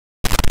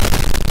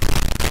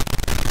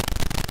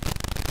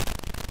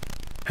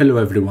Hello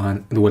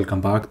everyone and welcome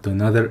back to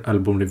another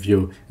album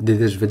review. In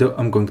this video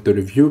I'm going to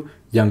review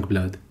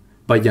YUNGBLUD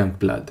by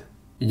YUNGBLUD.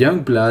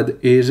 YUNGBLUD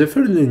is a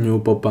fairly new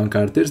pop-punk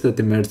artist that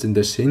emerged in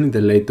the scene in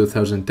the late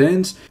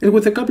 2010s, and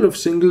with a couple of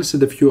singles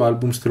and a few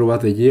albums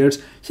throughout the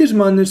years, he's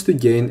managed to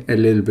gain a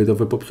little bit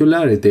of a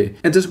popularity.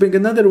 And just being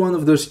another one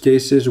of those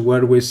cases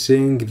where we're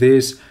seeing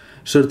this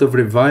sort of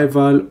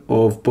revival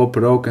of pop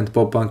rock and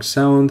pop punk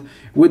sound,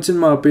 which in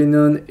my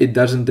opinion it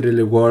doesn't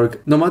really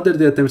work. No matter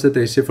the attempts that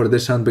I see for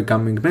this sound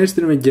becoming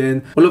mainstream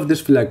again, all of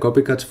these feel like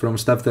copycats from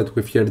stuff that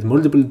we've heard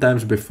multiple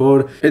times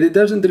before, and it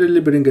doesn't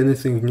really bring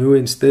anything new.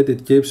 Instead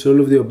it keeps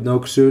all of the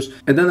obnoxious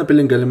and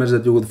unappealing elements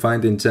that you would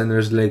find in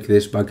genres like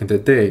this back in the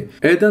day.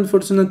 And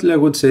unfortunately I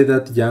would say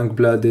that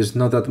YUNGBLUD is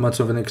not that much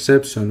of an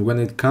exception. When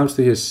it comes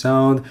to his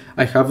sound,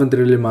 I haven't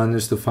really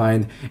managed to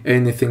find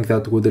anything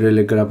that would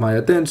really grab my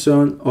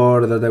attention or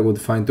that I would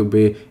find to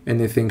be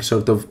anything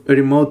sort of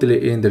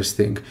remotely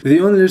interesting. The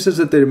only instance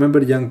that I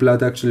remember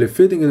YUNGBLUD actually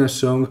fitting in a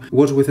song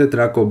was with a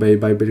track Obey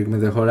by Bring Me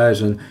the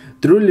Horizon.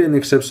 Truly an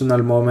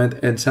exceptional moment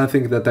and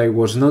something that I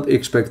was not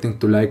expecting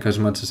to like as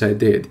much as I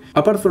did.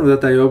 Apart from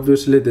that, I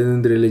obviously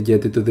didn't really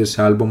get into this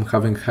album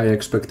having high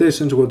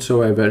expectations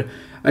whatsoever.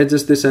 I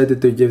just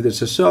decided to give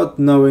this a shot,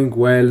 knowing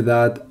well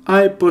that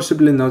I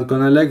possibly not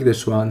gonna like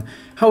this one.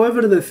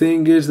 However, the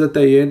thing is that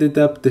I ended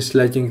up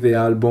disliking the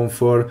album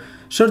for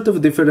sort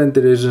of different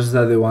reasons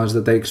than the ones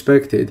that I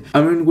expected.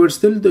 I mean, we're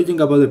still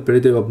talking about a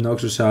pretty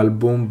obnoxious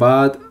album,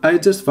 but I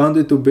just found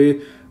it to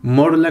be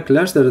more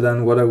lackluster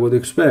than what I would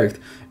expect,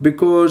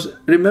 because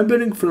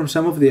remembering from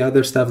some of the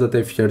other stuff that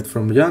I've heard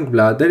from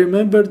YUNGBLUD, I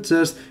remember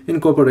just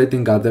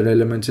incorporating other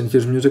elements in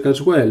his music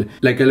as well,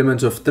 like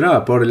elements of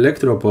trap or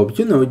electropop,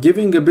 you know,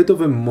 giving a bit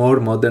of a more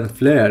modern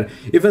flair.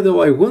 Even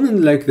though I wouldn't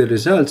like the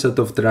results out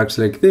of tracks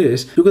like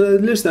this, you could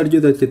at least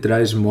argue that he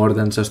tries more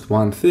than just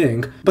one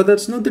thing, but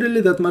that's not really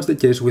that much the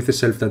case with the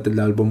self-titled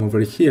album over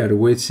here,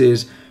 which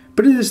is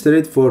pretty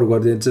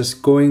straightforward and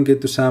just going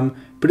into some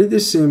pretty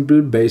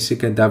simple,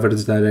 basic and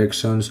average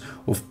directions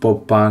of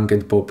pop punk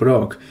and pop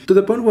rock, to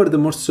the point where the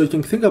most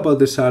shocking thing about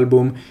this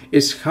album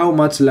is how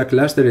much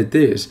lackluster it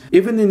is.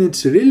 Even in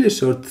its really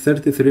short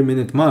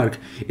 33-minute mark,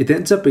 it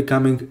ends up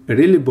becoming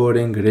really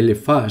boring really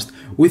fast,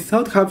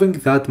 without having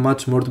that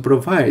much more to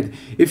provide.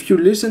 If you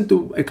listen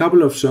to a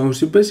couple of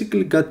songs, you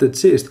basically got the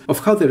gist of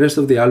how the rest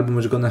of the album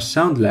is gonna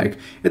sound like,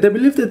 and I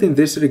believe that in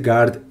this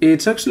regard,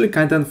 it's actually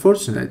kinda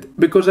unfortunate,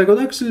 because I could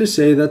actually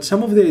say that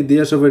some of the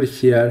ideas over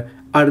here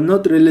are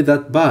not really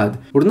that bad.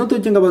 We're not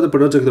talking about a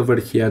project over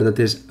here that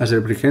is as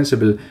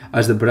reprehensible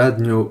as the brand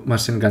new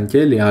Machine Gun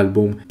Kelly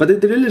album, but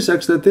it really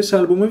sucks that this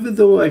album, even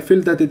though I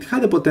feel that it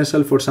had the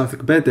potential for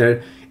something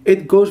better,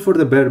 it goes for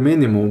the bare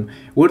minimum.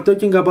 We're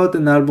talking about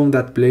an album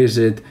that plays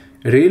it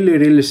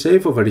really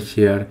safe over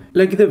here.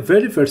 Like the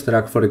very first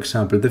track, for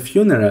example, The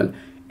Funeral,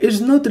 is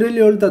not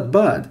really all that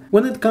bad.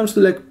 When it comes to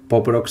like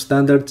pop rock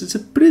standards, it's a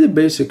pretty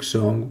basic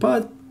song,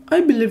 but I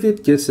believe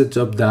it gets the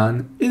job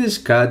done. It is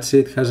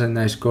catchy, it has a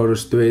nice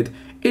chorus to it,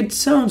 it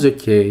sounds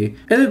okay,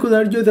 and I could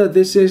argue that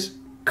this is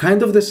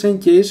kind of the same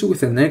case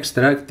with the next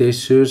track,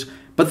 Tissues,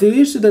 but the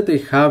issue that I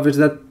have is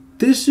that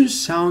Tissues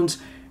sounds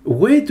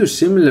way too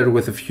similar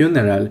with The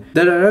Funeral.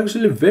 There are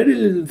actually very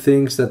little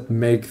things that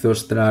make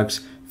those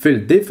tracks feel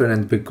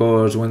different,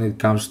 because when it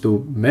comes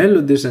to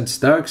melodies and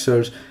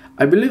structures,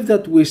 I believe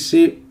that we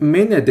see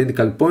many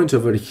identical points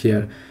over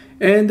here.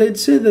 And I'd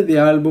say that the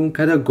album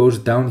kinda goes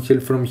downhill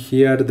from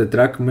here. The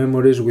track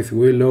Memories with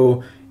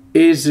Willow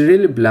is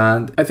really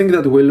bland. I think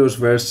that Willow's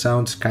verse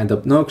sounds kinda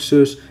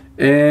obnoxious,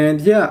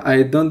 and yeah,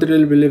 I don't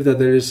really believe that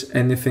there is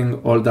anything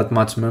all that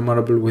much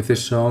memorable with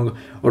this song,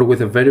 or with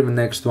the very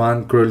next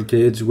one, Cruel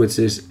Kids, which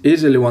is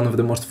easily one of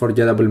the most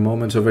forgettable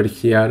moments over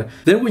here.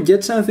 Then we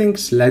get something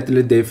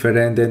slightly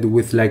different and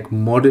with like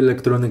more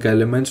electronic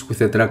elements with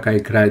the track I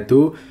Cry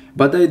Too,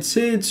 but I'd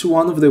say it's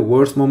one of the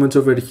worst moments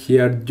over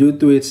here due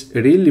to its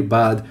really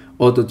bad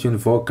auto-tune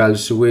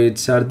vocals,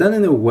 which are done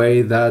in a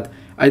way that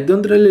I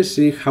don't really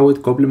see how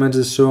it complements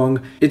the song.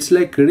 It's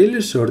like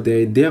really short, the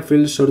idea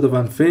feels sort of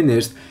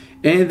unfinished,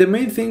 and the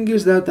main thing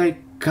is that I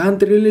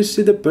can't really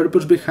see the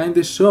purpose behind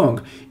the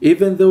song,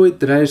 even though it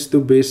tries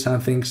to be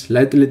something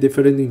slightly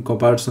different in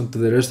comparison to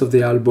the rest of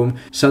the album,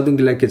 sounding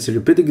like it's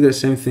repeating the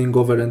same thing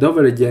over and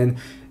over again.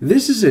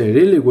 This is a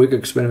really weak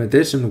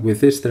experimentation with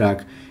this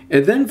track.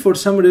 And then for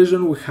some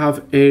reason we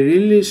have a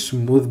really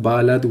smooth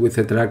ballad with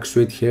the track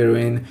Sweet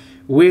Heroine,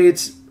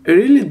 which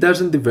really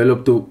doesn't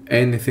develop to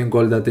anything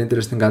all that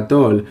interesting at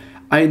all.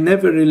 I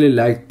never really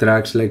liked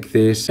tracks like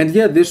this, and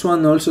yeah, this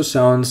one also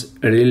sounds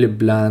really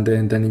bland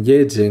and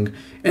unengaging.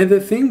 And the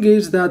thing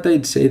is that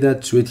I'd say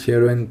that Sweet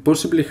Heroine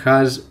possibly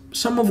has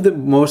some of the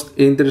most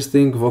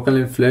interesting vocal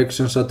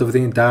inflections out of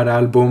the entire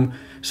album,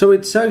 so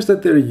it sucks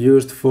that they're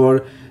used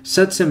for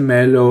such a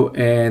mellow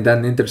and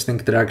uninteresting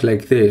track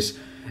like this.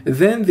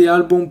 Then the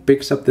album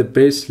picks up the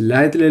pace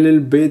slightly a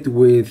little bit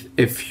with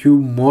a few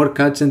more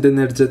catchy and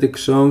energetic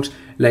songs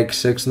like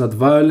Sex Not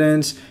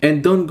Violence,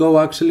 and Don't Go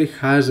actually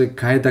has a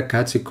kinda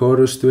catchy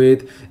chorus to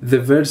it. The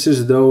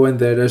verses though and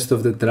the rest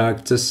of the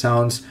track just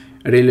sounds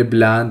really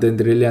bland and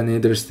really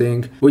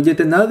uninteresting. We get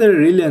another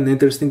really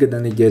uninteresting and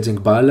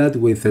unengaging ballad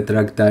with the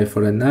track Die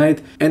for a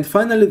Night, and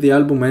finally the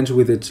album ends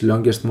with its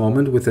longest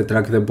moment with the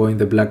track The Boy in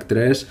the Black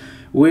Dress,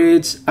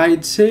 which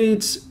I'd say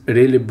it's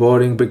really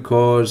boring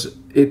because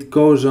it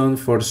goes on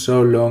for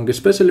so long,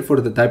 especially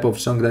for the type of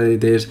song that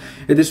it is,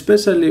 and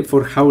especially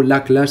for how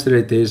lackluster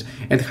it is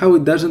and how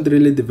it doesn't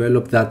really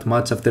develop that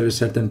much after a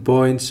certain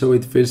point, so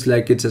it feels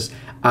like it's just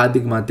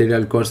adding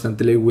material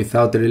constantly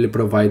without really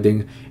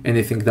providing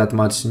anything that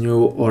much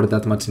new or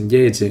that much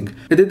engaging.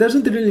 And it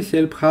doesn't really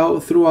help how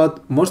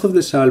throughout most of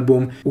this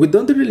album we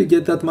don't really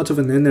get that much of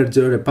an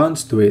energy or a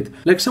punch to it.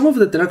 Like some of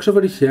the tracks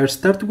over here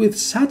start with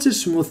such a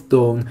smooth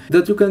tone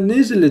that you can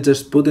easily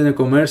just put in a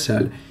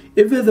commercial.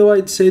 Even though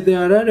I'd say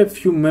there are a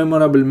few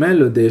memorable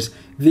melodies,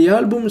 the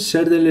album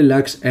certainly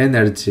lacks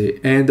energy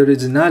and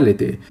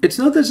originality. It's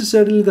not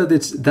necessarily that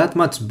it's that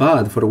much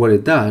bad for what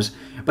it does,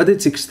 but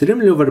it's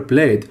extremely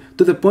overplayed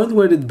to the point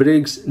where it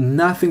brings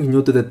nothing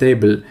new to the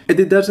table, and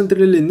it doesn't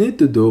really need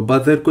to do,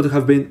 but there could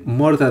have been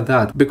more than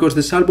that, because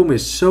this album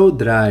is so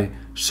dry,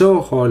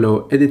 so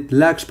hollow, and it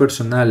lacks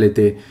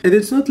personality. And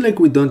it's not like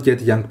we don't get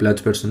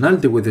YUNGBLUD's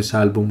personality with this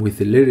album, with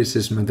the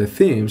lyricism and the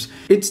themes,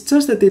 it's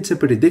just that it's a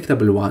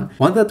predictable one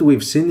that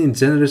we've seen in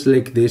genres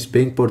like this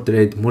being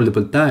portrayed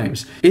multiple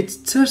times. It's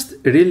just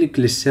really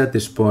cliché at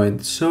this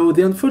point, so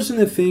the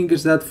unfortunate thing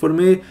is that for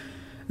me,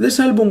 this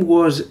album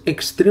was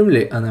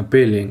extremely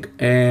unappealing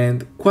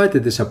and quite a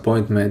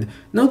disappointment,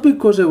 not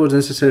because I was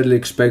necessarily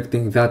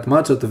expecting that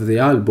much out of the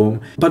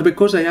album, but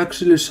because I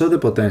actually saw the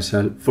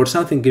potential for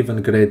something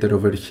even greater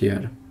over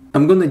here.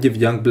 I'm gonna give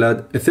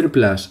YUNGBLUD a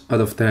 3+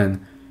 out of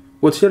 10.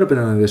 What's your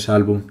opinion on this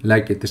album?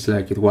 Like it,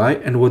 dislike it, why,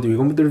 and what do you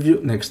want me to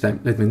review next time?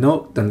 Let me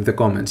know down in the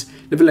comments.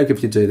 Leave a like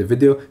if you enjoyed the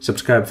video,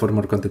 subscribe for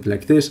more content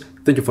like this.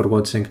 Thank you for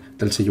watching,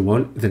 I'll see you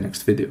all in the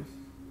next video.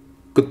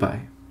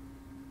 Goodbye.